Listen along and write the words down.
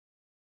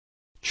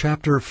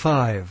Chapter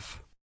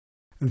 5.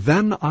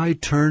 Then I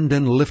turned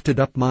and lifted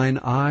up mine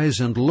eyes,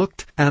 and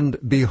looked, and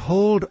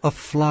behold a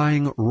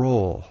flying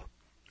roll.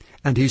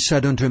 And he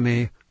said unto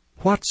me,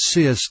 What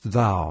seest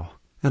thou?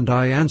 And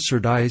I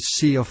answered, I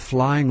see a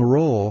flying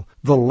roll.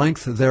 The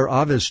length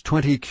thereof is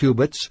 20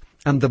 cubits,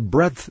 and the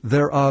breadth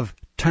thereof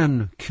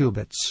 10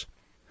 cubits.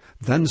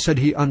 Then said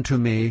he unto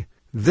me,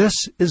 This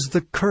is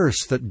the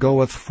curse that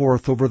goeth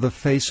forth over the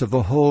face of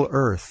the whole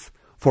earth.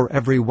 For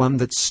every one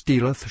that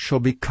stealeth shall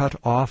be cut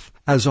off,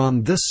 as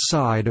on this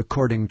side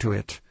according to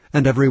it.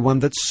 And every one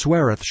that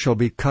sweareth shall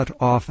be cut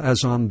off,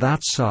 as on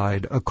that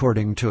side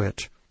according to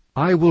it.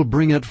 I will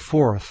bring it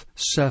forth,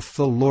 saith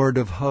the Lord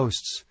of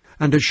hosts,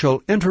 and it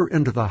shall enter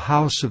into the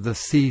house of the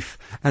thief,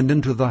 and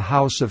into the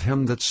house of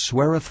him that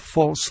sweareth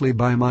falsely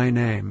by my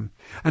name.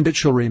 And it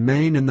shall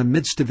remain in the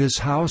midst of his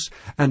house,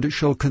 and it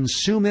shall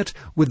consume it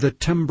with the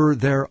timber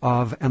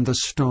thereof and the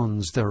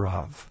stones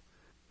thereof.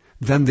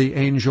 Then the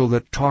angel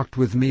that talked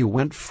with me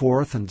went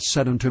forth, and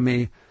said unto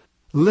me,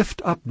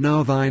 Lift up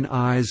now thine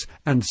eyes,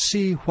 and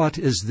see what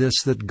is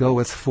this that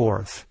goeth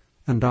forth.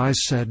 And I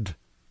said,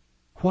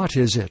 What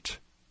is it?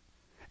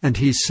 And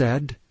he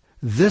said,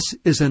 This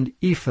is an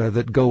ephah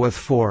that goeth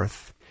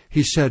forth.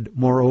 He said,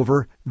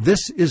 Moreover,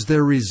 this is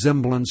their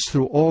resemblance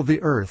through all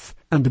the earth.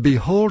 And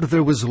behold,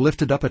 there was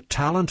lifted up a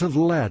talent of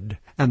lead,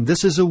 and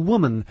this is a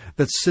woman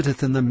that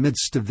sitteth in the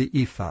midst of the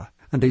ephah.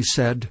 And he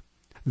said,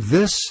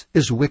 This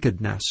is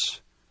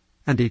wickedness.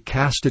 And he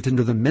cast it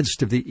into the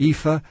midst of the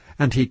ephah,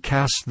 and he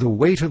cast the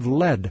weight of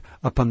lead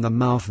upon the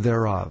mouth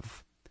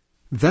thereof.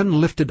 Then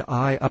lifted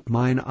I up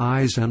mine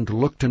eyes, and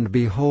looked, and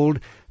behold,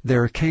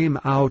 there came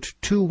out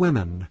 2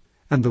 women,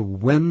 and the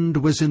wind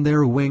was in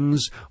their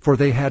wings, for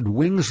they had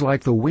wings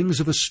like the wings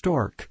of a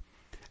stork.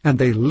 And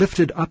they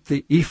lifted up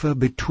the ephah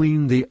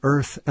between the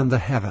earth and the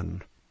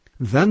heaven.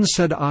 Then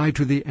said I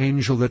to the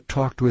angel that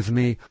talked with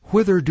me,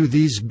 Whither do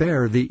these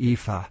bear the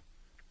ephah?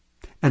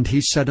 And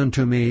he said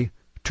unto me,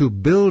 To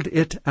build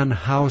it an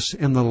house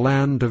in the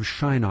land of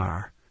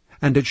Shinar,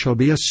 and it shall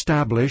be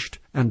established,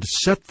 and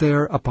set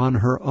there upon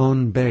her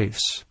own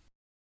base.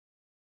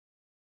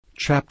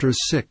 Chapter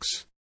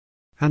 6.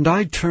 And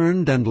I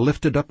turned and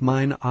lifted up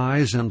mine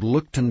eyes, and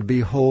looked, and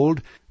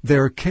behold,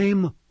 there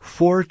came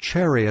 4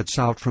 chariots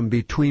out from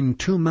between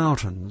 2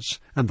 mountains,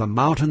 and the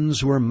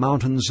mountains were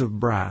mountains of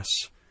brass.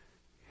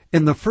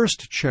 In the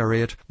first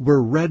chariot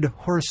were red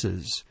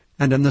horses,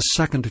 and in the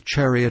second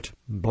chariot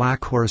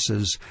black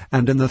horses,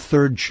 and in the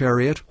third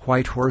chariot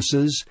white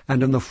horses,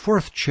 and in the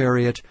fourth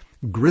chariot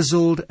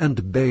grizzled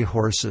and bay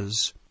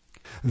horses.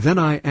 Then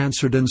I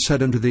answered and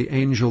said unto the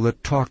angel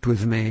that talked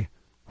with me,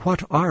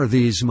 What are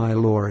these, my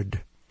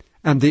Lord?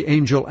 And the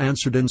angel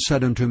answered and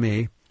said unto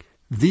me,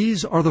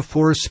 These are the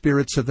 4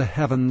 spirits of the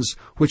heavens,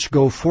 which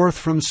go forth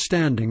from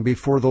standing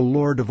before the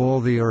Lord of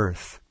all the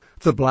earth.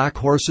 The black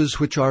horses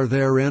which are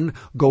therein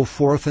go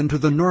forth into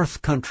the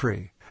north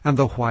country, and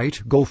the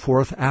white go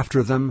forth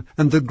after them,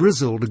 and the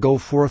grizzled go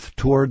forth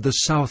toward the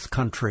south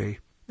country.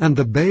 And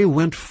the bay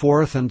went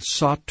forth and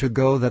sought to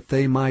go, that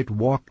they might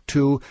walk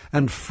to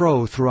and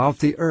fro throughout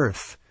the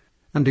earth.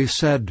 And he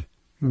said,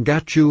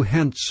 Get you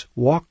hence,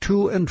 walk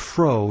to and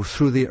fro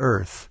through the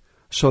earth.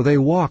 So they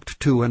walked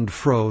to and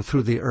fro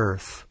through the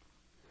earth.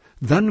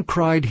 Then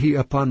cried he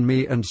upon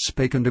me, and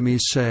spake unto me,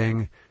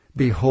 saying,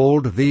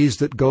 Behold, these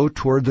that go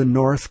toward the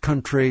north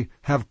country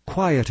have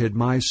quieted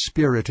my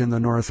spirit in the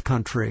north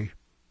country.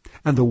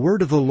 And the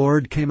word of the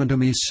Lord came unto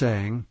me,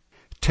 saying,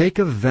 Take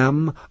of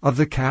them of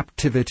the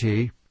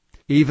captivity,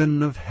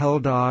 even of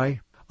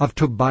Heldai, of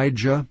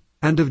Tobijah,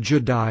 and of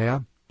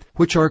Jediah,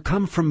 which are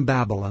come from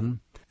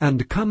Babylon,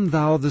 and come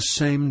thou the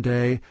same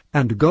day,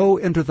 and go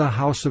into the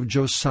house of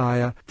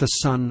Josiah the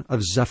son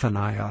of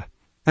Zephaniah,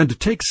 and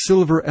take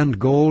silver and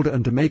gold,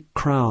 and make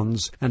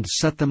crowns, and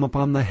set them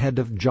upon the head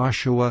of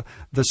Joshua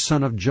the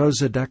son of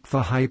Josedech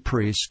the high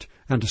priest,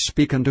 and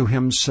speak unto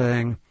him,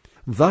 saying,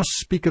 Thus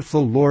speaketh the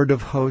Lord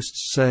of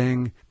hosts,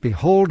 saying,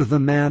 Behold, the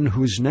man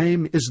whose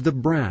name is the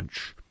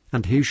branch,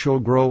 and he shall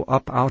grow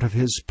up out of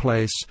his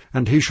place,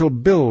 and he shall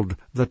build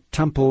the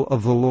temple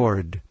of the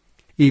Lord.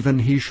 Even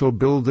he shall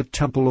build the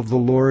temple of the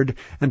Lord,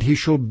 and he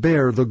shall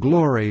bear the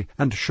glory,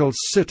 and shall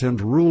sit and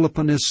rule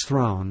upon his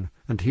throne,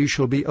 and he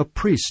shall be a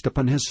priest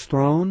upon his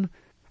throne,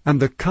 and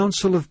the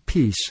counsel of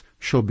peace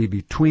shall be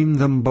between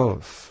them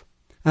both.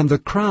 And the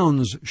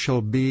crowns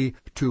shall be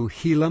to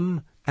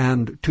Helam,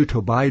 and to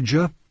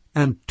Tobijah,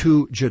 and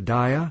to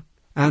Jediah,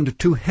 and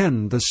to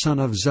Hen the son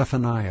of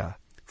Zephaniah,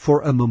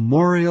 for a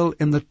memorial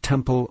in the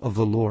temple of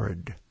the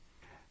Lord.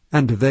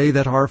 And they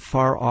that are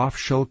far off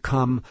shall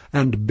come,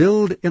 and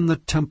build in the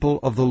temple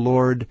of the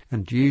Lord,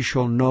 and ye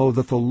shall know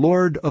that the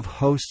Lord of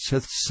hosts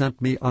hath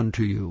sent me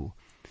unto you.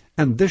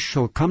 And this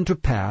shall come to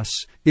pass,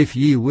 if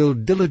ye will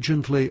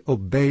diligently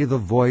obey the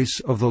voice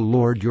of the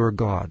Lord your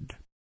God.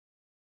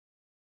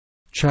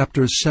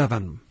 Chapter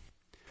 7.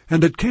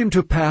 And it came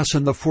to pass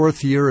in the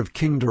 4th year of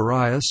King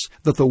Darius,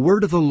 that the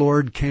word of the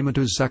Lord came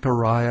unto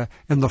Zechariah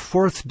in the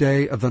 4th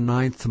day of the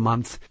 9th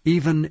month,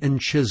 even in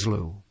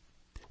Chislu.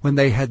 When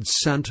they had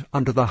sent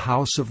unto the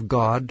house of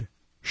God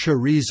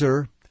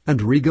Sherezer and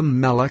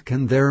Regem-melech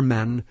and their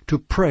men, to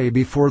pray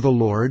before the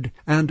Lord,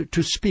 and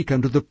to speak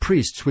unto the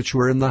priests which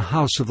were in the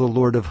house of the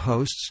Lord of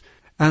hosts,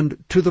 and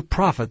to the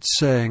prophets,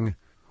 saying,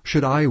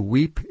 Should I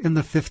weep in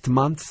the 5th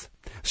month,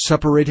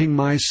 separating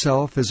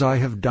myself as I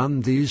have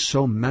done these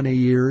so many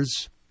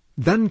years?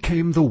 Then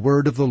came the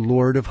word of the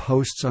Lord of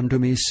hosts unto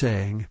me,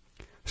 saying,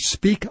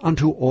 Speak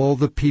unto all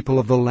the people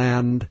of the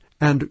land,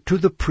 and to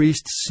the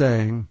priests,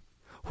 saying,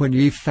 When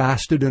ye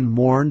fasted and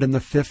mourned in the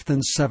 5th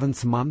and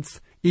 7th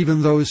month,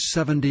 even those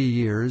 70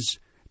 years,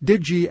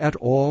 did ye at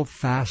all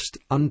fast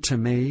unto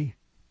me,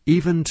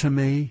 even to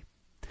me?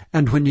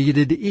 And when ye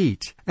did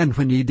eat, and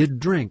when ye did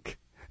drink,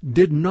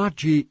 did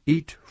not ye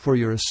eat for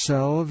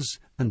yourselves,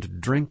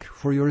 and drink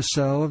for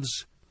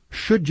yourselves?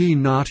 Should ye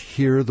not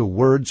hear the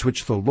words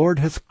which the Lord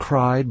hath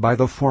cried by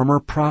the former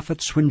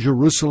prophets, when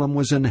Jerusalem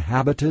was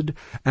inhabited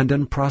and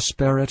in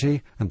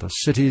prosperity, and the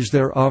cities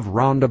thereof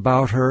round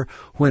about her,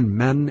 when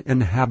men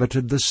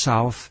inhabited the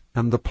south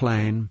and the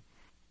plain?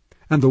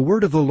 And the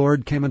word of the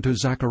Lord came unto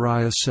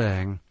Zechariah,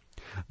 saying,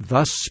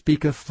 Thus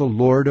speaketh the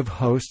Lord of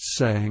hosts,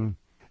 saying,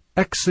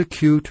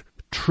 Execute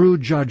true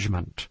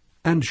judgment,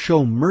 and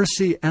show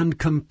mercy and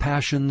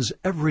compassions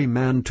every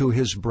man to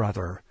his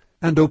brother,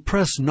 and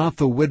oppress not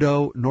the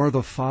widow, nor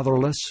the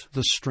fatherless,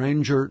 the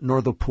stranger,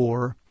 nor the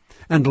poor,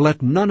 and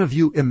let none of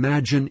you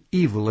imagine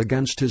evil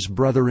against his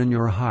brother in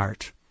your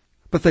heart.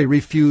 But they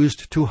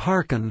refused to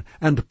hearken,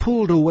 and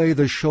pulled away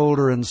the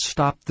shoulder, and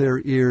stopped their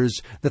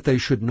ears, that they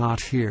should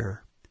not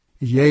hear.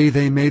 Yea,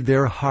 they made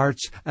their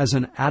hearts as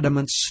an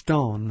adamant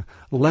stone,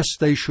 lest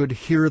they should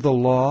hear the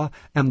law,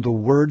 and the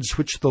words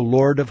which the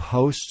Lord of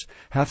hosts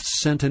hath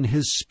sent in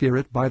his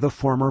Spirit by the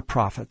former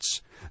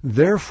prophets.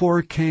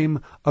 Therefore came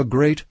a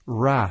great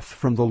wrath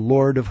from the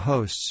Lord of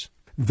hosts.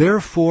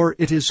 Therefore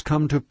it is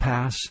come to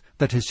pass,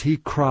 that as he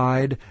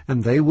cried,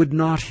 and they would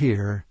not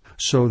hear,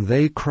 so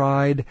they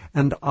cried,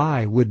 and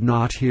I would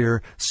not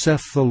hear,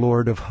 saith the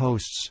Lord of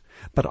hosts.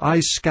 But I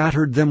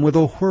scattered them with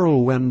a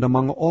whirlwind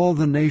among all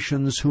the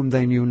nations whom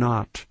they knew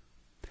not.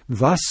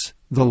 Thus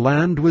the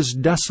land was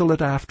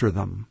desolate after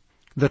them,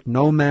 that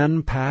no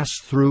man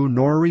passed through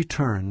nor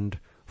returned,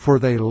 for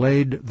they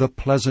laid the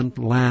pleasant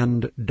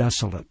land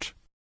desolate.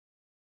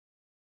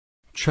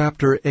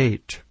 Chapter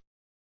 8.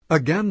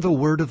 Again the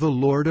word of the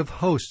Lord of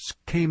hosts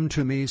came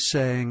to me,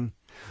 saying,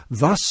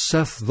 Thus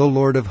saith the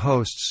Lord of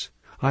hosts,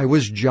 I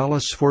was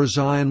jealous for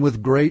Zion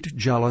with great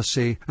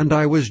jealousy, and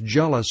I was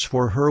jealous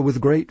for her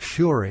with great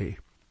fury.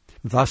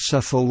 Thus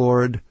saith the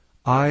Lord,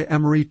 I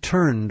am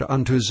returned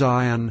unto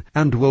Zion,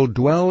 and will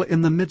dwell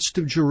in the midst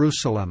of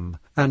Jerusalem,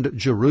 and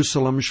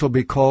Jerusalem shall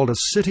be called a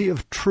city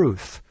of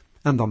truth,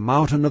 and the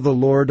mountain of the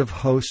Lord of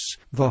hosts,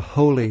 the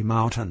holy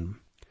mountain.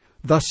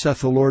 Thus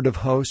saith the Lord of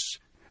hosts,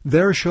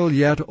 There shall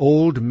yet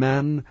old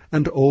men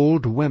and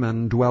old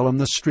women dwell in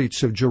the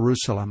streets of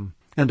Jerusalem,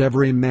 and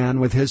every man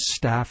with his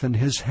staff in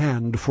his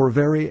hand for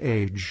very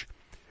age.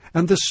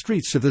 And the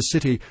streets of the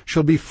city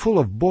shall be full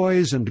of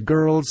boys and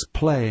girls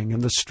playing in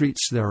the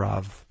streets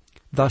thereof.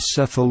 Thus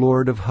saith the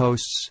Lord of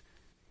hosts,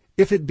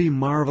 If it be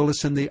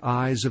marvelous in the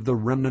eyes of the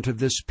remnant of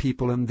this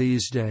people in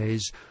these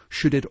days,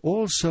 should it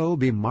also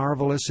be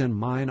marvelous in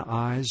mine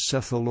eyes,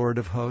 saith the Lord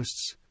of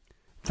hosts?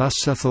 Thus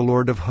saith the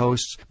Lord of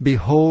hosts,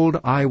 Behold,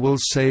 I will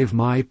save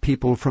my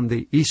people from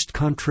the east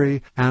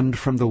country and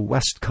from the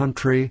west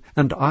country,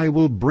 and I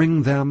will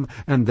bring them,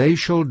 and they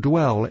shall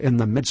dwell in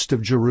the midst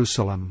of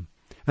Jerusalem.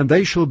 And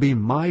they shall be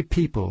my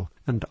people,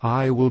 and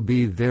I will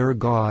be their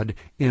God,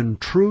 in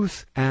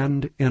truth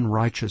and in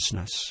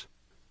righteousness.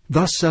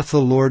 Thus saith the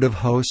Lord of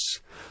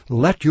hosts,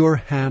 Let your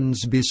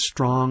hands be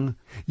strong,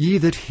 ye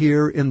that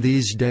hear in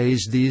these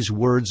days these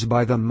words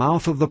by the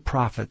mouth of the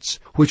prophets,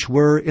 which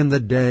were in the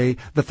day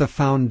that the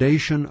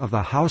foundation of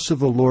the house of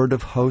the Lord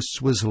of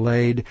hosts was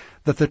laid,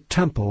 that the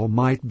temple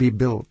might be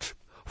built.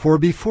 For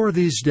before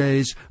these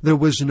days there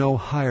was no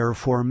hire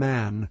for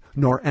man,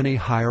 nor any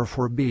hire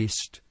for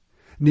beast.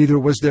 Neither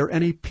was there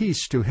any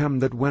peace to him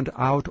that went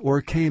out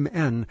or came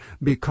in,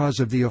 because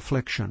of the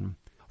affliction.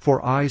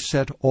 For I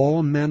set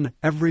all men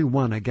every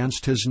one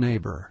against his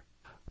neighbor.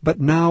 But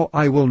now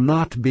I will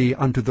not be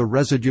unto the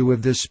residue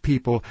of this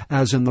people,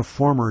 as in the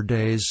former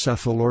days,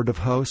 saith the Lord of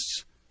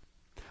hosts.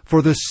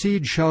 For the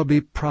seed shall be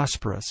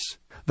prosperous,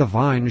 the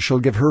vine shall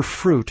give her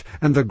fruit,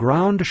 and the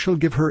ground shall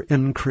give her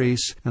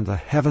increase, and the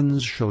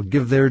heavens shall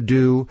give their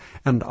dew,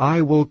 and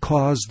I will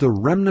cause the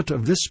remnant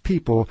of this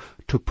people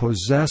to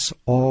possess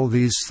all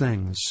these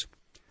things.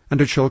 And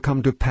it shall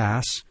come to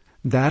pass,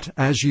 that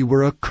as ye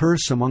were a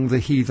curse among the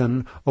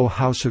heathen, O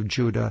house of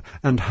Judah,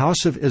 and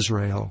house of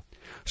Israel,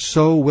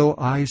 so will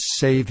I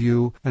save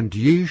you, and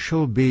ye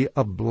shall be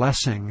a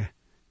blessing.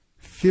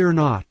 Fear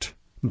not,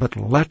 but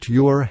let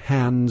your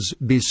hands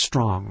be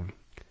strong.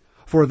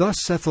 For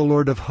thus saith the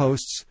Lord of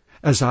hosts,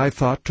 As I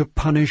thought to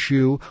punish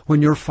you,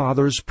 when your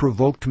fathers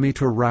provoked me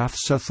to wrath,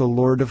 saith the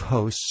Lord of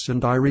hosts,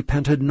 and I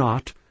repented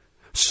not,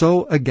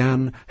 so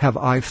again have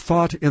I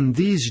thought in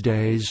these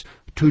days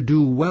to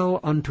do well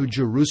unto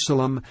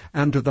Jerusalem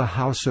and to the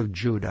house of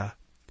Judah.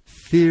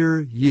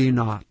 Fear ye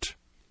not.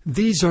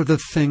 These are the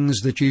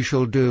things that ye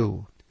shall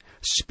do.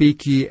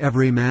 Speak ye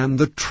every man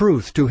the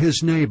truth to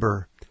his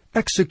neighbor.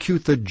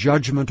 Execute the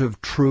judgment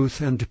of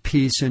truth and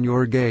peace in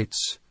your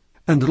gates.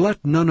 And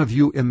let none of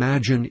you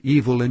imagine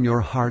evil in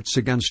your hearts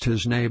against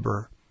his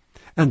neighbor.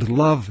 And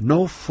love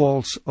no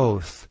false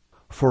oath,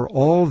 for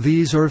all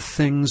these are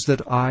things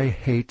that I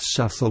hate,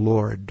 saith the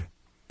Lord.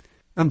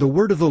 And the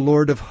word of the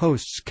Lord of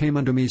hosts came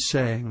unto me,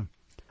 saying,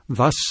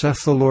 Thus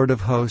saith the Lord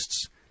of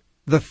hosts,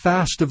 The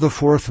fast of the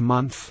 4th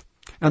month,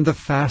 and the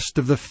fast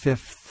of the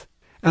 5th,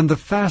 and the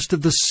fast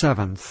of the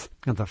 7th,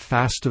 and the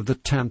fast of the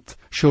 10th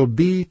shall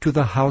be to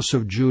the house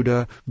of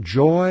Judah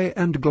joy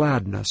and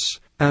gladness,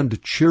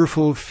 and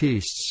cheerful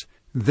feasts.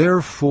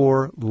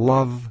 Therefore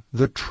love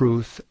the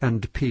truth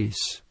and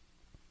peace.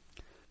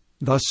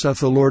 Thus saith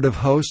the Lord of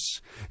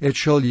hosts, It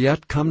shall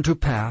yet come to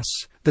pass,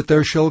 that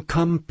there shall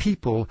come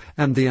people,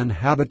 and the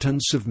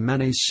inhabitants of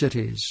many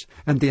cities,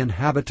 and the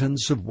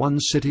inhabitants of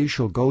one city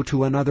shall go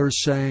to another,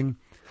 saying,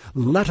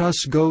 Let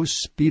us go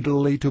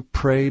speedily to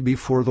pray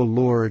before the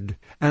Lord,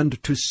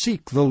 and to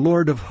seek the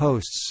Lord of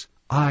hosts.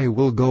 I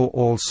will go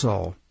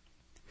also.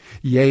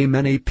 Yea,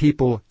 many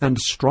people and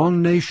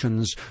strong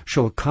nations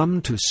shall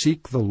come to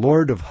seek the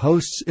Lord of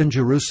hosts in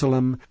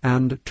Jerusalem,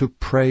 and to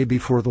pray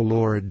before the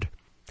Lord.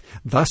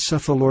 Thus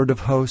saith the Lord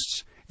of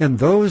hosts, In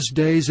those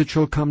days it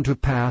shall come to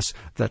pass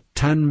that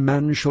 10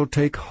 men shall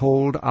take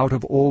hold out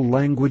of all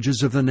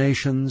languages of the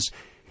nations,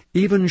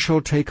 even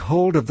shall take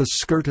hold of the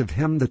skirt of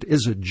him that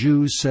is a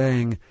Jew,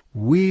 saying,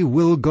 We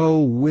will go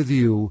with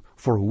you,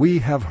 for we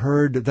have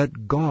heard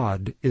that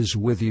God is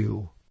with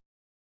you.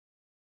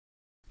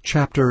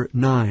 Chapter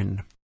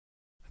 9.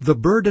 The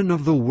burden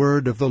of the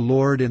word of the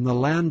Lord in the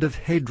land of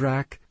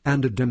Hadrach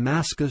and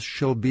Damascus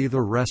shall be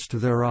the rest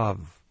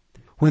thereof,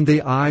 when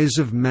the eyes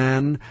of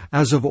man,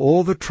 as of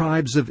all the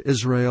tribes of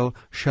Israel,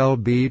 shall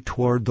be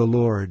toward the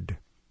Lord.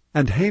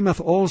 And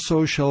Hamath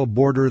also shall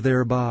border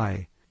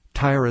thereby,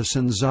 Tyrus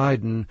and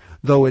Zidon,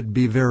 though it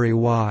be very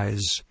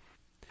wise.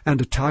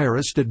 And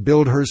Tyrus did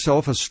build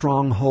herself a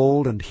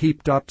stronghold, and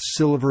heaped up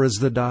silver as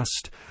the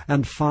dust,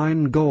 and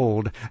fine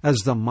gold as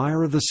the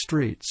mire of the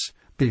streets.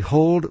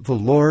 Behold, the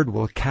Lord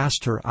will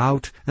cast her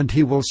out, and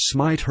he will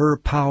smite her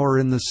power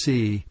in the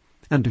sea,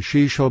 and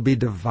she shall be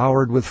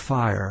devoured with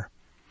fire.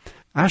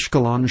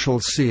 Ashkelon shall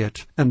see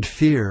it, and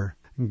fear.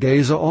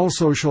 Gaza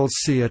also shall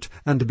see it,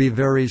 and be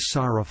very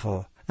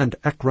sorrowful. And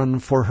Ekron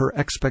for her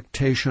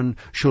expectation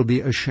shall be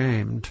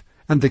ashamed.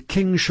 And the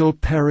king shall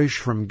perish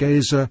from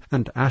Gaza,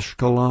 and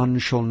Ashkelon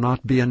shall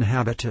not be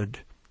inhabited.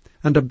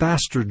 And a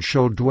bastard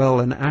shall dwell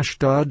in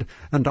Ashdod,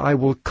 and I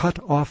will cut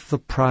off the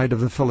pride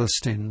of the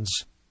Philistines.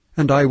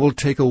 And I will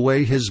take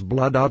away his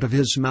blood out of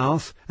his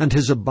mouth, and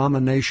his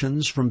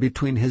abominations from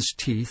between his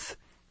teeth.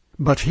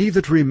 But he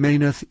that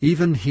remaineth,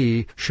 even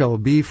he, shall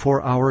be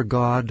for our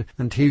God,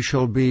 and he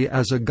shall be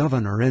as a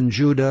governor in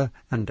Judah,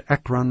 and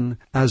Ekron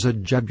as a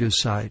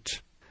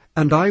Jebusite.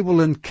 And I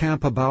will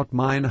encamp about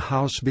mine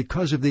house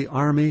because of the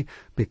army,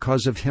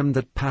 because of him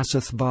that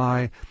passeth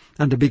by,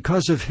 and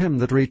because of him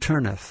that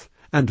returneth.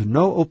 And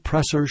no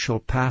oppressor shall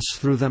pass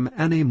through them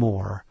any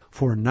more,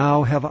 for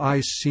now have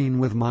I seen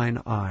with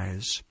mine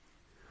eyes.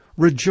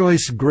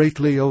 Rejoice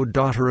greatly, O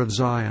daughter of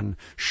Zion.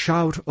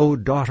 Shout, O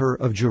daughter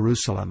of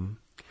Jerusalem.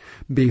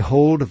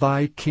 Behold,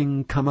 thy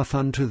king cometh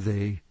unto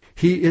thee.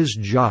 He is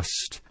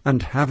just,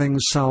 and having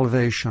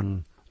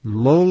salvation,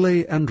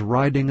 lowly, and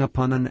riding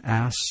upon an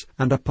ass,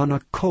 and upon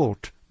a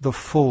colt, the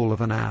foal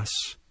of an ass.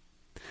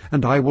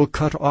 And I will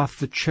cut off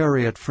the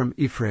chariot from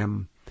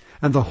Ephraim,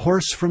 and the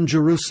horse from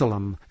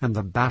Jerusalem, and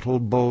the battle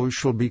bow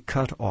shall be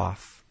cut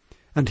off.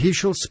 And he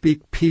shall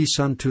speak peace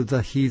unto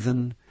the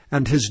heathen,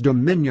 and his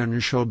dominion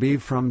shall be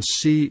from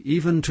sea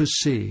even to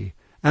sea,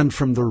 and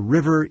from the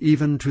river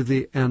even to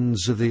the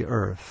ends of the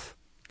earth.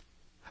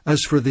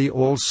 As for thee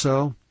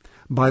also,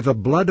 by the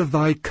blood of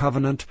thy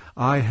covenant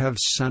I have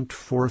sent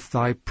forth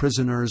thy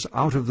prisoners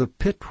out of the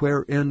pit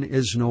wherein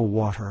is no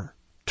water.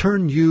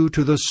 Turn you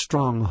to the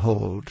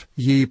stronghold,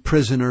 ye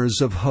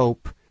prisoners of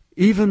hope.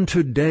 Even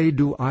today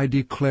do I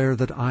declare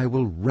that I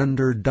will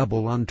render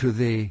double unto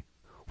thee.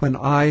 When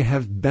I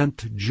have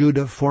bent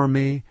Judah for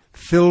me,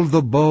 filled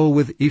the bow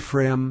with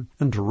Ephraim,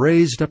 and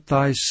raised up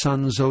thy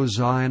sons, O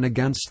Zion,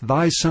 against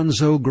thy sons,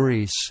 O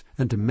Greece,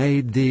 and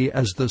made thee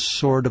as the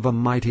sword of a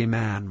mighty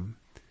man.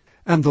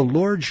 And the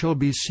Lord shall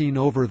be seen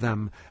over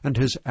them, and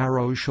his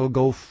arrow shall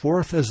go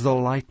forth as the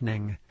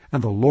lightning,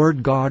 and the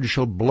Lord God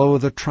shall blow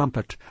the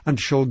trumpet, and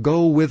shall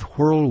go with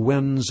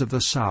whirlwinds of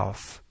the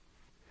south.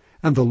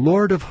 And the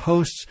Lord of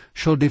hosts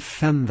shall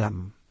defend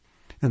them.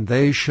 And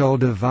they shall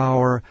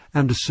devour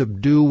and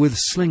subdue with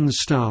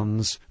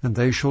slingstones, and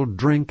they shall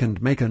drink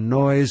and make a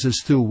noise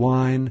as through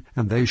wine,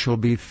 and they shall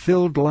be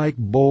filled like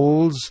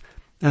bowls,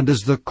 and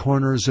as the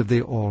corners of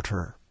the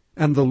altar.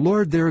 And the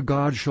Lord their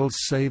God shall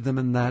save them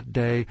in that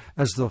day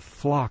as the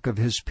flock of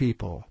his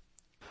people.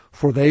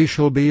 For they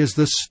shall be as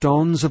the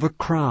stones of a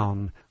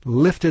crown,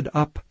 lifted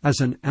up as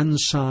an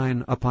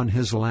ensign upon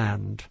his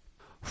land.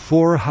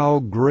 For how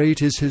great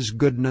is his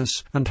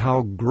goodness, and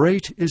how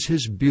great is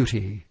his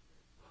beauty!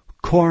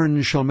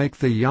 Corn shall make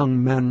the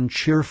young men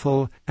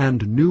cheerful,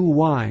 and new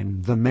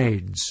wine the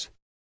maids.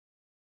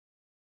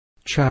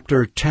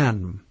 Chapter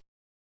 10.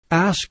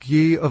 Ask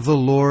ye of the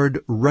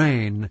Lord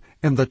rain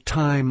in the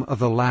time of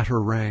the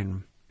latter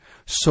rain.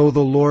 So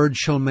the Lord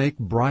shall make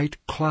bright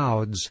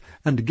clouds,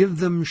 and give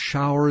them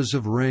showers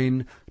of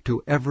rain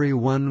to every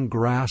one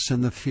grass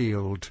in the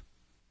field.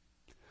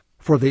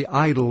 For the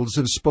idols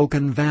have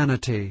spoken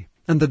vanity,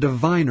 and the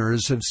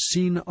diviners have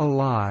seen a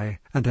lie,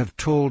 and have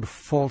told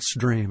false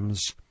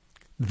dreams.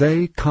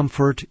 They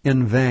comfort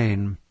in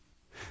vain.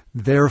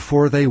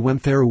 Therefore they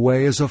went their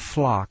way as a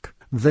flock.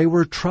 They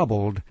were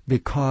troubled,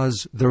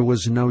 because there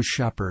was no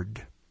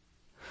shepherd.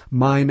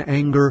 Mine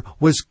anger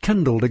was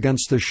kindled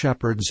against the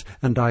shepherds,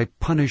 and I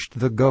punished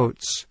the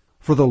goats.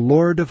 For the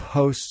Lord of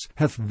hosts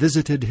hath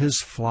visited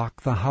his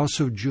flock, the house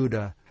of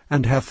Judah,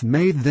 and hath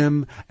made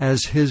them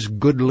as his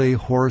goodly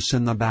horse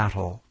in the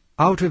battle.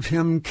 Out of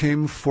him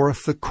came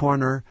forth the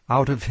corner,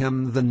 out of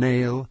him the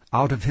nail,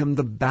 out of him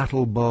the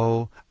battle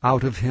bow,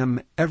 out of him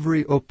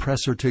every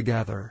oppressor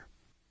together.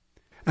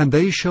 And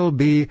they shall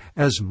be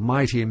as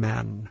mighty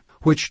men,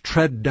 which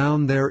tread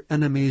down their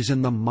enemies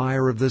in the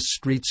mire of the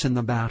streets in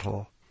the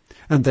battle.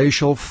 And they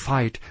shall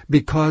fight,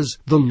 because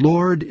the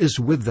Lord is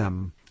with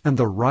them, and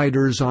the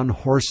riders on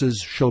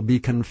horses shall be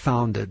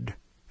confounded.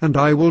 And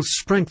I will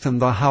strengthen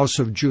the house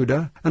of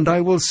Judah, and I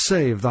will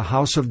save the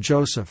house of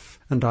Joseph,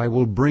 and I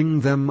will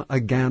bring them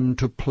again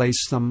to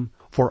place them,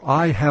 for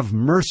I have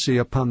mercy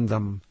upon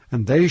them,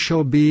 and they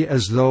shall be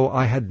as though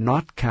I had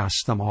not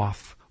cast them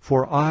off,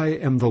 for I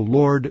am the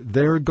Lord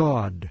their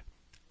God,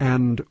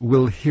 and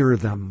will hear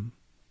them.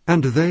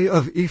 And they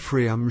of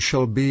Ephraim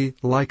shall be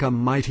like a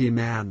mighty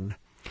man,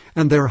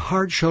 and their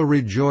heart shall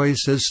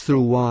rejoice as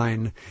through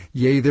wine.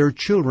 Yea, their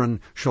children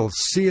shall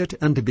see it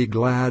and be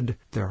glad.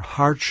 Their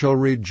heart shall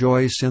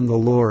rejoice in the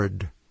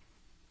Lord.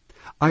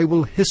 I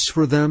will hiss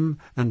for them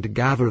and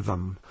gather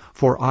them,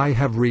 for I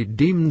have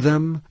redeemed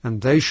them,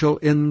 and they shall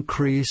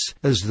increase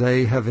as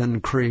they have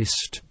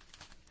increased.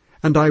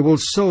 And I will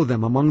sow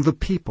them among the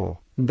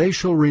people, and they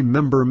shall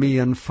remember me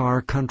in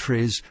far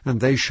countries, and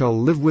they shall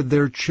live with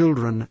their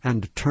children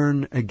and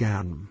turn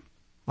again.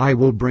 I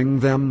will bring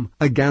them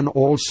again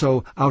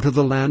also out of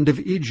the land of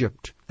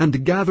Egypt,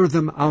 and gather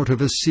them out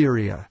of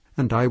Assyria,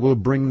 and I will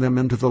bring them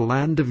into the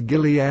land of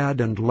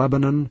Gilead and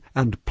Lebanon,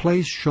 and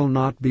place shall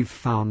not be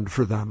found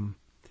for them.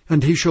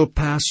 And he shall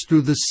pass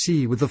through the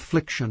sea with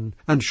affliction,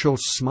 and shall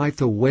smite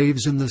the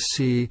waves in the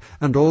sea,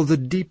 and all the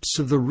deeps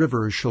of the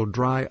rivers shall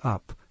dry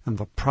up, and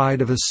the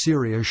pride of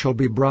Assyria shall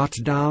be brought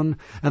down,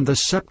 and the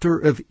scepter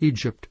of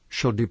Egypt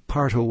shall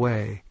depart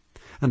away.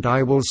 And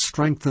I will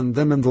strengthen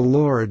them in the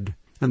Lord,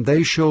 and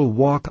they shall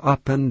walk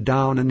up and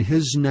down in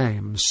his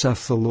name,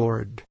 saith the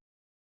Lord.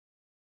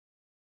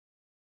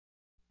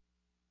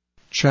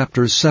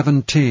 Chapter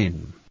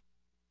 17.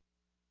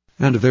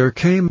 And there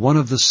came one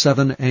of the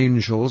 7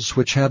 angels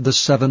which had the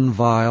 7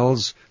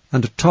 vials,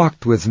 and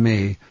talked with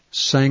me,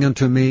 saying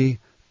unto me,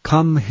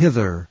 Come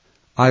hither,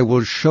 I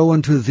will show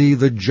unto thee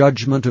the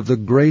judgment of the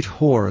great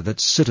whore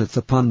that sitteth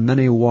upon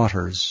many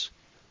waters,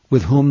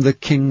 with whom the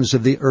kings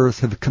of the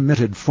earth have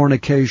committed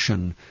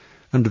fornication,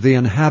 and the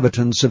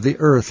inhabitants of the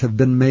earth have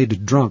been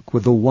made drunk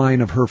with the wine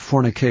of her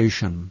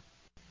fornication.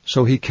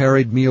 So he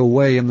carried me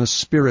away in the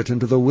spirit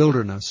into the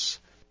wilderness,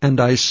 and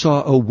I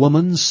saw a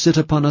woman sit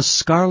upon a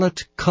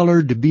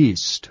scarlet-colored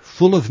beast,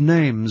 full of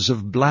names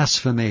of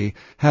blasphemy,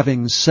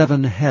 having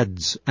 7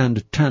 heads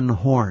and 10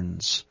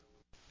 horns.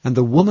 And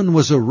the woman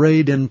was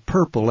arrayed in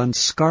purple and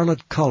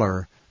scarlet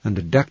color,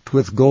 and decked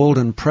with gold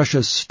and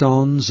precious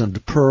stones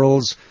and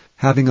pearls,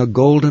 having a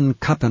golden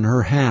cup in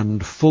her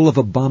hand, full of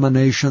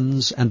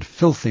abominations and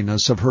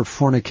filthiness of her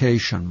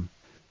fornication.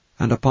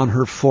 And upon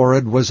her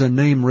forehead was a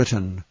name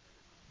written,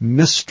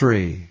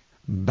 Mystery,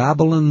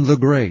 Babylon the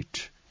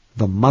Great,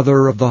 the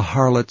mother of the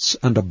harlots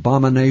and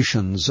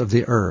abominations of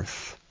the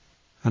earth.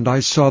 And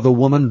I saw the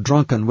woman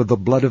drunken with the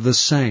blood of the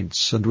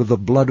saints, and with the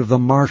blood of the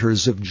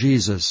martyrs of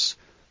Jesus.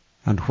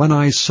 And when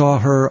I saw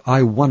her,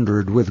 I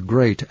wondered with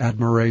great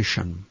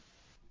admiration.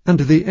 And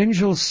the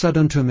angel said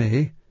unto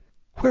me,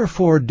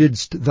 Wherefore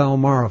didst thou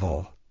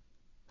marvel?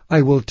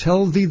 I will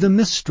tell thee the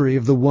mystery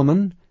of the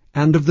woman,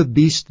 and of the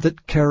beast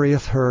that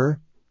carrieth her,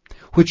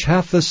 which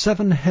hath the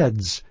 7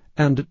 heads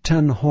and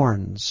 10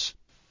 horns.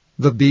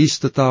 The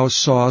beast that thou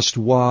sawest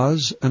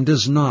was, and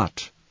is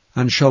not,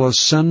 and shall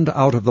ascend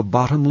out of the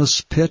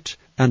bottomless pit,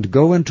 and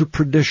go into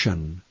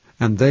perdition.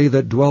 And they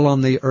that dwell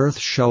on the earth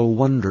shall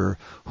wonder,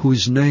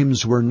 whose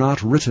names were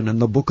not written in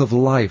the book of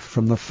life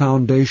from the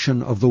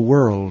foundation of the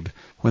world,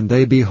 when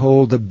they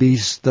behold the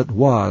beast that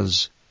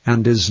was,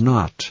 and is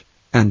not,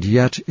 and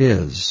yet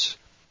is.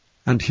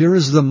 And here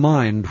is the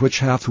mind which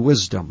hath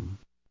wisdom.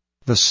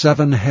 The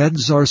 7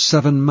 heads are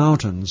 7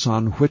 mountains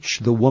on which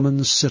the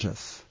woman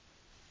sitteth.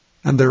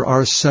 And there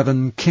are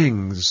 7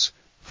 kings,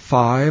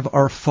 5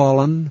 are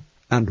fallen,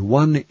 and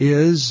 1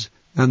 is,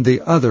 and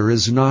the other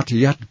is not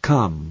yet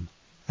come.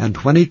 And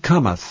when he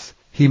cometh,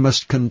 he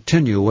must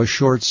continue a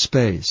short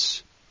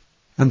space.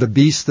 And the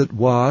beast that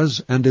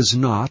was, and is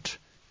not,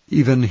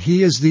 even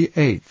he is the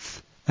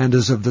 8th, and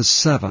is of the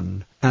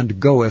 7, and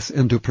goeth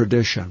into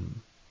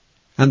perdition.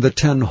 And the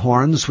 10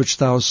 horns which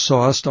thou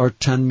sawest are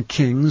 10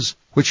 kings,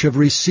 which have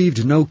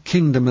received no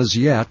kingdom as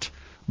yet,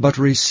 but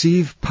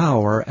receive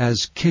power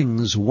as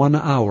kings 1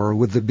 hour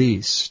with the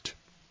beast.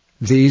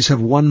 These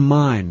have one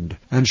mind,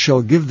 and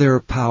shall give their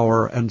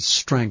power and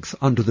strength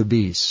unto the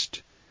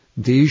beast.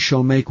 These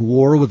shall make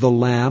war with the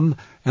Lamb,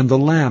 and the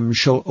Lamb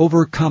shall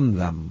overcome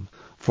them.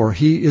 For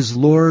he is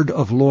Lord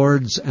of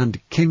lords and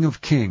King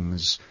of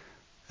kings,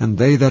 and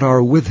they that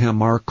are with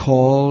him are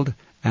called,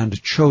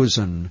 and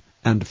chosen,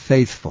 and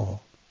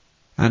faithful.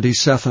 And he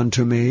saith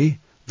unto me,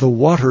 The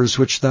waters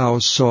which thou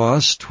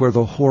sawest, where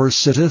the whore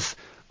sitteth,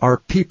 are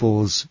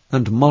peoples,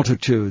 and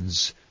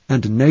multitudes,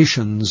 and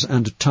nations,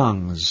 and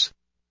tongues.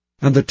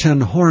 And the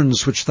 10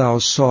 horns which thou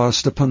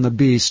sawest upon the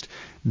beast,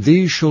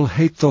 these shall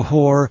hate the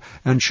whore,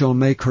 and shall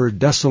make her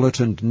desolate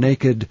and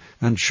naked,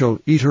 and shall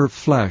eat her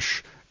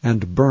flesh,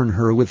 and burn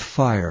her with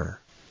fire.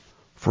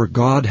 For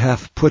God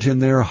hath put in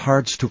their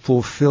hearts to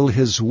fulfill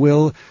his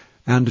will,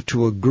 and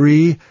to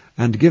agree,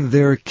 and give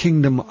their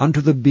kingdom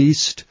unto the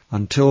beast,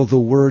 until the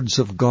words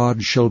of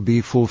God shall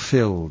be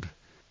fulfilled.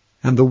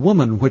 And the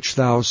woman which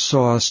thou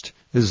sawest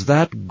is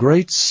that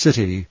great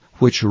city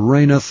which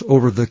reigneth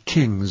over the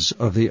kings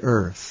of the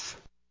earth.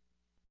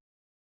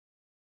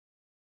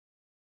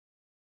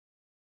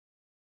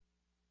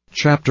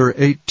 Chapter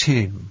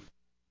 18.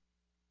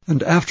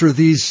 And after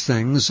these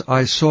things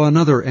I saw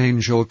another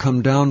angel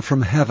come down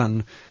from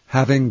heaven,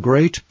 having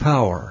great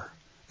power,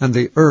 and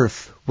the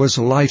earth was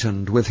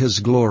lightened with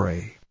his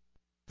glory.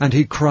 And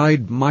he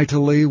cried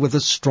mightily with a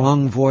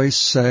strong voice,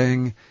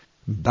 saying,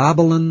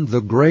 Babylon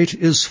the great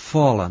is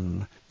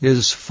fallen,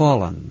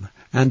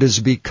 and is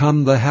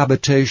become the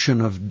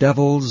habitation of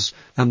devils,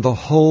 and the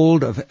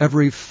hold of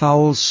every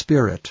foul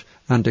spirit,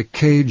 and a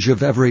cage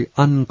of every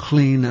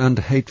unclean and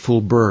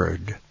hateful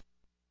bird.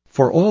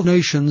 For all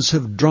nations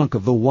have drunk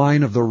of the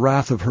wine of the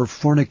wrath of her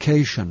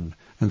fornication,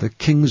 and the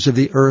kings of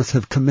the earth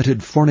have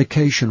committed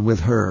fornication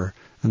with her,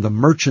 and the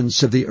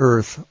merchants of the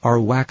earth are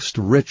waxed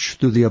rich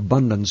through the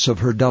abundance of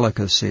her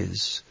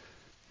delicacies.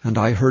 And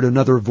I heard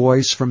another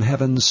voice from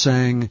heaven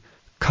saying,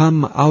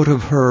 Come out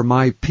of her,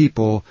 my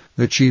people,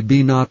 that ye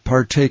be not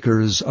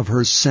partakers of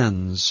her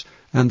sins,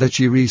 and that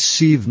ye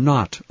receive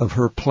not of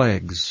her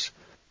plagues.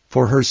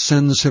 For her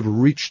sins have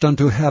reached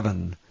unto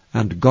heaven,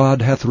 and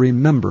God hath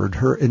remembered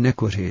her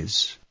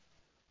iniquities.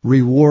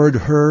 Reward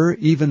her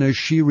even as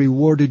she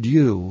rewarded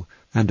you,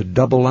 and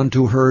double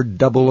unto her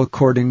double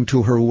according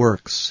to her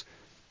works.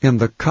 In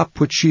the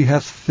cup which she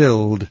hath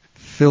filled,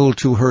 fill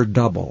to her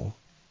double.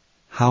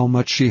 How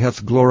much she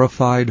hath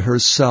glorified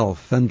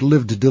herself, and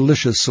lived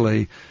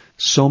deliciously,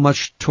 so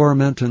much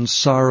torment and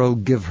sorrow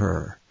give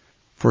her.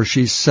 For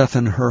she saith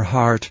in her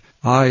heart,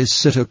 I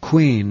sit a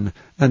queen,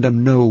 and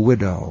am no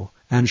widow,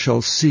 and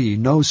shall see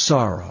no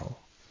sorrow.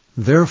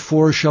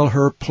 Therefore shall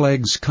her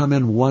plagues come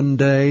in one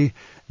day,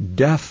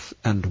 death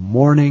and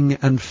mourning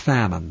and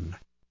famine.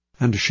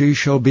 And she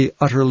shall be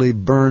utterly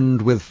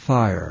burned with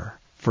fire,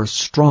 for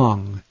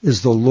strong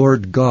is the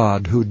Lord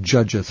God who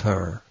judgeth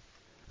her.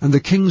 And the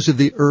kings of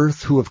the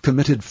earth who have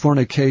committed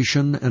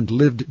fornication and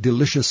lived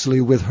deliciously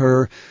with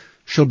her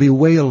shall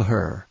bewail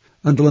her,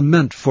 and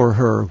lament for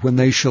her when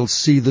they shall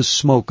see the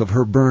smoke of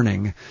her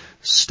burning,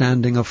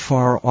 standing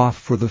afar off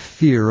for the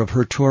fear of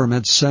her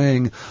torment,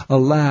 saying,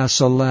 Alas,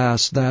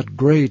 alas, that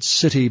great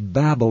city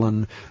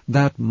Babylon,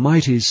 that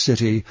mighty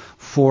city,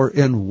 for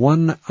in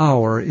 1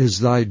 hour is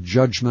thy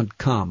judgment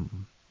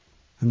come.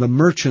 And the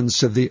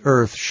merchants of the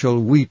earth shall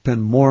weep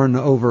and mourn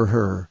over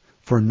her,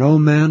 for no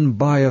man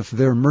buyeth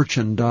their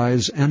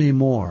merchandise any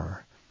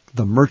more.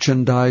 The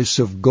merchandise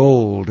of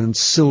gold and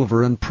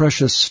silver and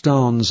precious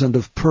stones and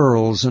of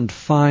pearls and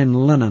fine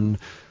linen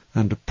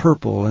and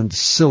purple and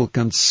silk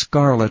and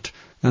scarlet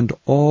and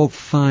all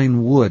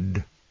fine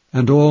wood,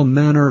 and all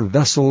manner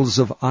vessels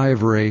of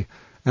ivory,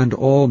 and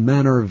all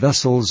manner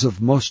vessels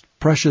of most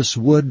precious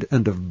wood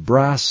and of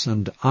brass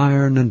and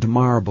iron and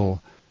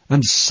marble,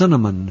 and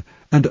cinnamon,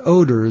 and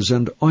odors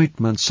and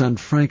ointments and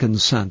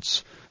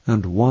frankincense,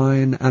 and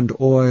wine and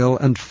oil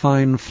and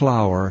fine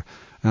flour,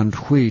 and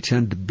wheat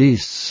and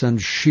beasts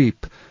and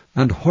sheep,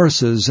 and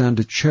horses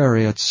and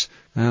chariots,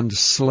 and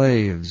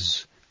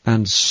slaves,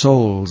 and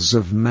souls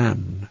of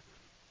men.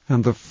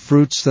 And the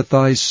fruits that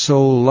thy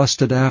soul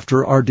lusted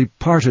after are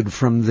departed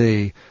from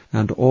thee,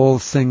 and all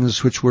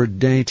things which were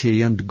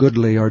dainty and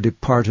goodly are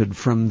departed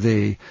from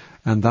thee,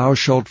 and thou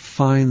shalt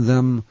find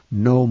them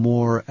no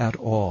more at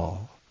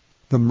all.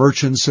 The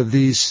merchants of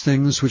these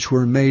things which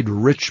were made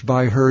rich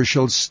by her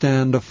shall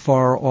stand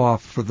afar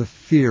off for the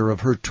fear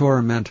of her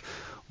torment,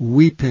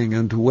 weeping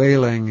and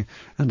wailing,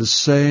 and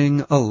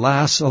saying,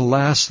 Alas,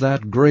 alas,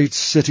 that great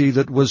city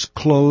that was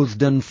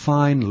clothed in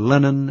fine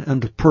linen,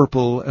 and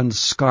purple, and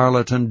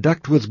scarlet, and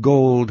decked with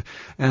gold,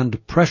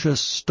 and precious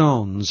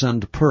stones,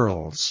 and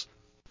pearls.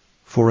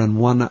 For in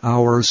 1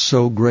 hour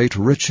so great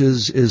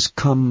riches is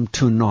come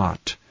to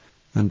naught.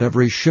 And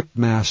every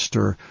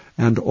shipmaster,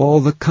 and all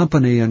the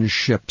company in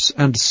ships,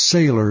 and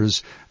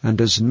sailors, and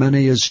as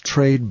many as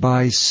trade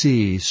by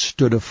sea,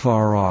 stood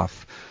afar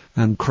off,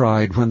 and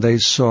cried when they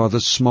saw the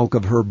smoke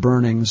of her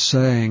burning,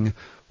 saying,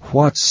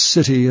 What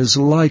city is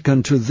like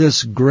unto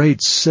this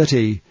great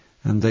city?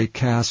 And they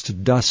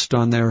cast dust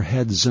on their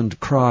heads and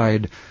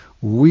cried,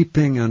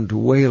 weeping and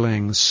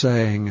wailing,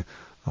 saying,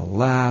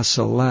 Alas,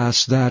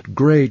 alas, that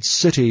great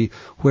city,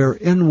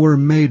 wherein were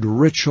made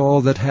rich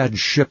all that had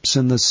ships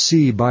in the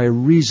sea by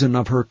reason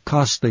of her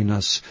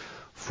costliness,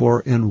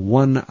 for in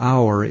 1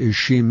 hour is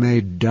she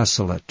made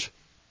desolate.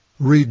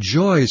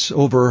 Rejoice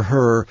over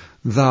her,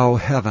 thou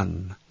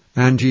heaven,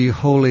 and ye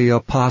holy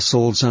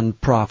apostles and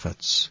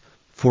prophets,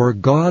 for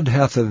God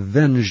hath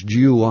avenged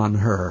you on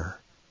her.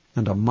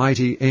 And a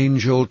mighty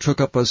angel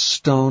took up a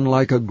stone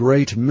like a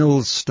great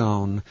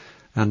millstone,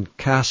 and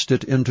cast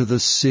it into the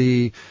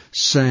sea,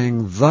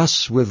 saying,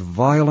 Thus with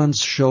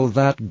violence shall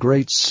that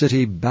great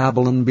city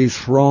Babylon be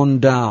thrown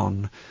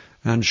down,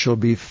 and shall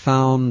be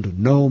found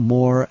no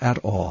more at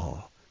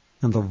all.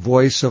 And the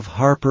voice of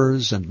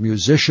harpers and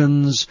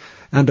musicians,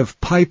 and of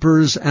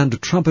pipers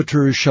and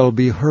trumpeters shall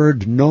be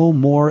heard no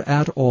more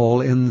at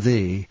all in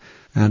thee,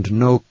 and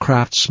no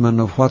craftsman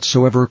of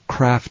whatsoever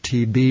craft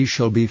he be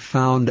shall be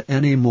found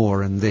any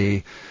more in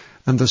thee,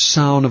 and the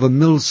sound of a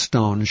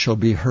millstone shall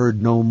be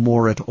heard no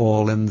more at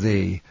all in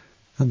thee,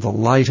 and the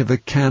light of a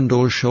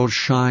candle shall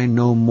shine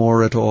no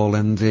more at all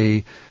in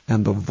thee,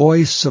 and the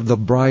voice of the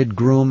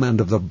bridegroom and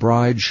of the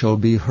bride shall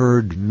be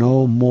heard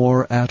no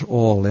more at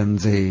all in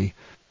thee.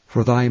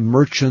 For thy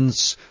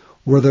merchants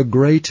were the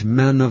great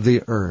men of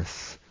the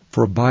earth,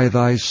 for by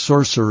thy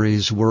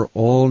sorceries were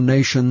all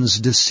nations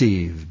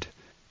deceived.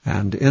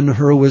 And in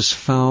her was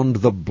found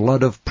the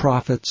blood of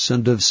prophets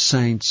and of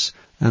saints,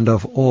 and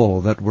of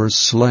all that were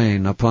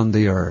slain upon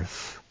the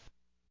earth.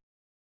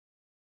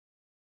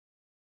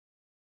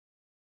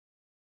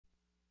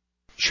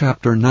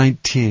 Chapter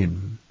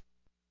 19.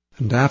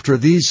 And after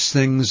these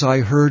things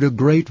I heard a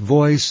great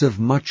voice of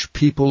much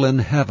people in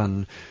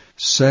heaven,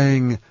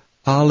 saying,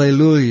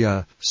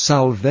 Alleluia,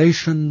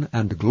 salvation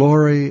and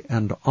glory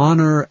and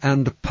honor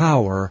and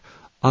power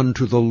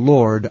unto the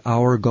Lord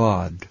our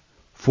God.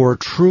 For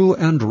true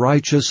and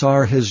righteous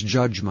are his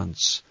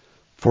judgments.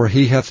 For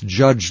he hath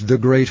judged the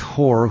great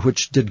whore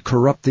which did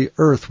corrupt the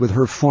earth with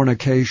her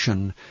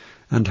fornication,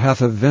 and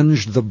hath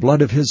avenged the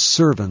blood of his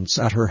servants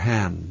at her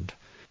hand.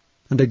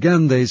 And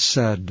again they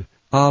said,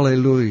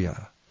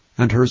 Alleluia.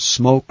 And her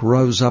smoke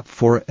rose up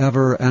for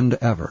ever and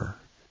ever.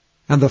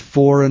 And the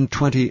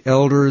 24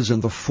 elders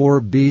and the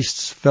 4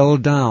 beasts fell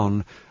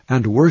down,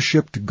 and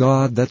worshipped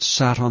God that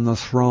sat on the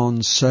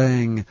throne,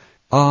 saying,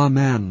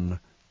 Amen,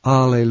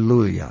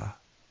 Alleluia.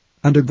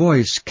 And a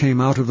voice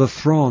came out of the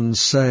throne,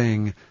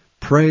 saying,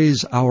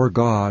 Praise our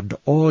God,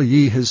 all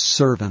ye his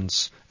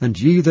servants, and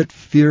ye that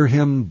fear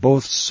him,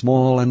 both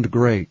small and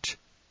great.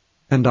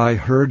 And I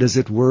heard as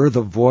it were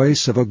the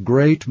voice of a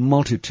great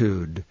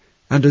multitude,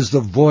 and as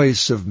the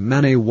voice of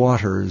many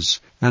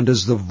waters, and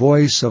as the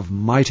voice of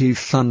mighty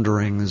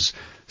thunderings,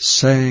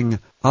 saying,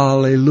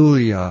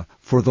 Alleluia,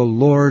 for the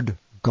Lord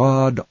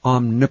God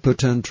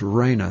omnipotent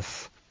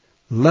reigneth.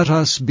 Let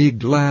us be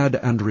glad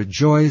and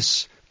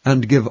rejoice,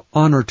 and give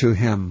honor to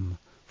him,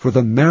 for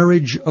the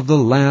marriage of the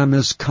Lamb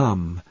is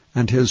come,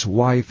 and his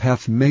wife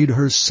hath made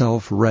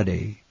herself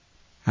ready.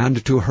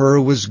 And to her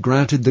was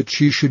granted that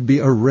she should be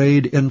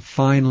arrayed in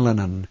fine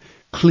linen,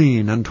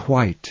 clean and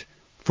white,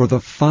 for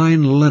the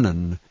fine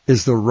linen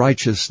is the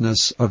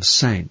righteousness of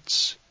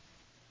saints.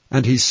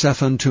 And he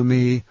saith unto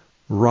me,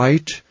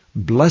 Write,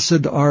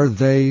 Blessed are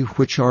they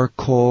which are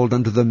called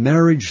unto the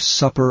marriage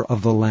supper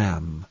of the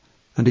Lamb.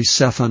 And he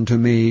saith unto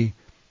me,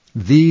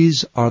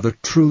 These are the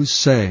true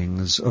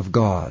sayings of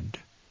God.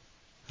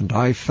 And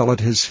I fell at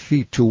his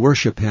feet to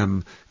worship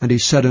him, and he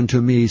said unto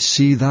me,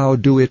 See thou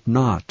do it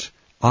not.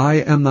 I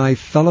am thy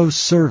fellow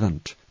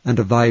servant, and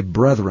of thy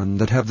brethren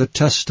that have the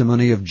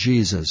testimony of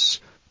Jesus.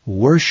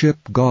 Worship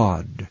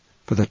God,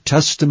 for the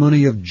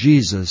testimony of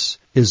Jesus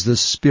is the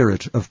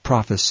spirit of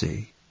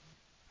prophecy.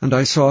 And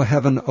I saw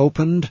heaven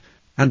opened,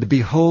 and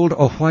behold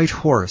a white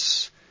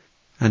horse,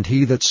 and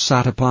he that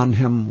sat upon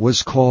him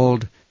was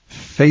called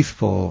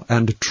Faithful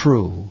and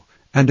True,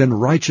 and in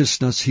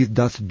righteousness he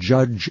doth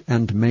judge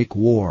and make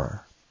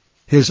war.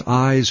 His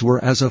eyes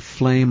were as a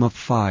flame of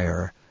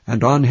fire,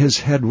 and on his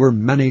head were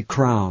many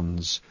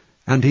crowns,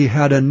 and he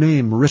had a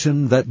name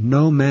written that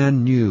no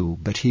man knew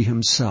but he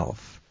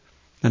himself.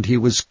 And he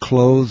was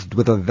clothed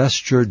with a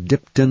vesture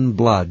dipped in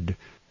blood,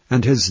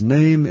 and his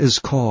name is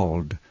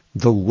called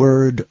the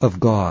Word of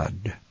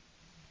God.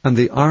 And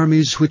the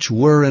armies which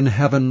were in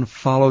heaven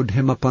followed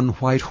him upon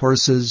white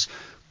horses,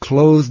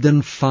 clothed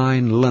in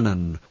fine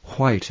linen,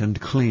 white and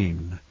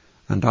clean.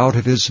 And out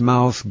of his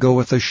mouth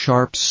goeth a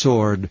sharp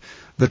sword,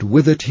 that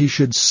with it he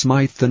should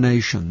smite the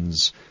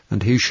nations,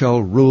 and he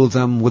shall rule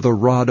them with a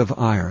rod of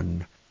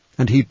iron.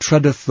 And he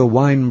treadeth the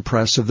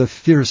winepress of the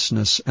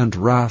fierceness and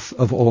wrath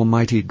of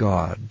Almighty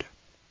God.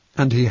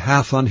 And he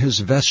hath on his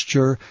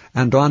vesture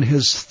and on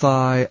his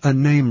thigh a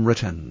name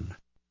written,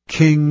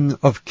 King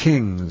of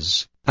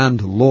Kings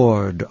and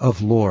Lord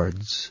of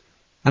Lords.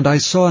 And I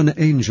saw an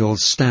angel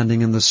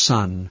standing in the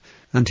sun,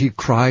 and he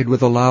cried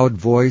with a loud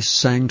voice,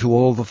 saying to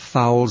all the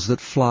fowls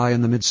that fly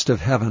in the midst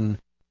of heaven,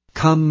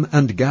 Come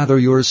and gather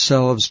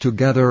yourselves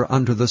together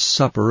unto the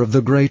supper of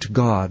the great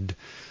God,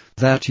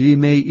 that ye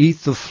may eat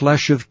the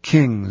flesh of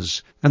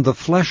kings, and the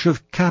flesh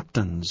of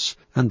captains,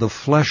 and the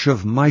flesh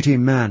of mighty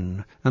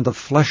men, and the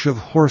flesh of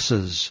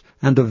horses,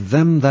 and of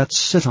them that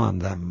sit on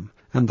them,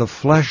 and the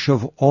flesh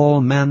of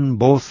all men,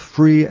 both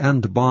free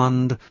and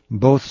bond,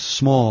 both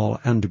small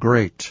and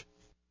great.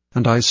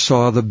 And I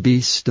saw the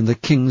beast and the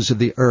kings of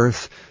the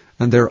earth,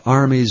 and their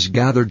armies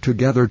gathered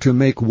together to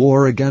make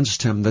war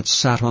against him that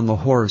sat on the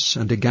horse,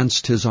 and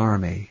against his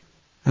army.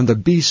 And the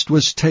beast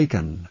was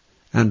taken,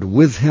 and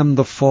with him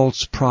the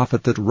false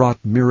prophet that wrought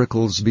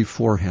miracles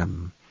before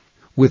him,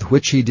 with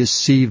which he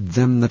deceived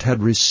them that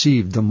had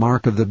received the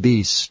mark of the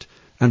beast,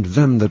 and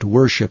them that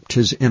worshipped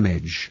his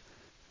image.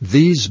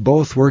 These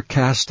both were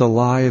cast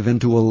alive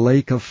into a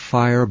lake of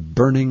fire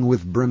burning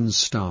with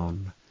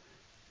brimstone.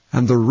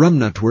 And the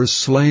remnant were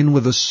slain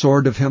with the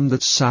sword of him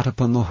that sat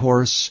upon the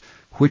horse,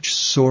 which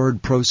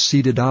sword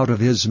proceeded out of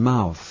his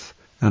mouth,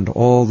 and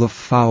all the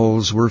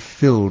fowls were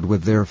filled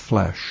with their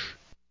flesh.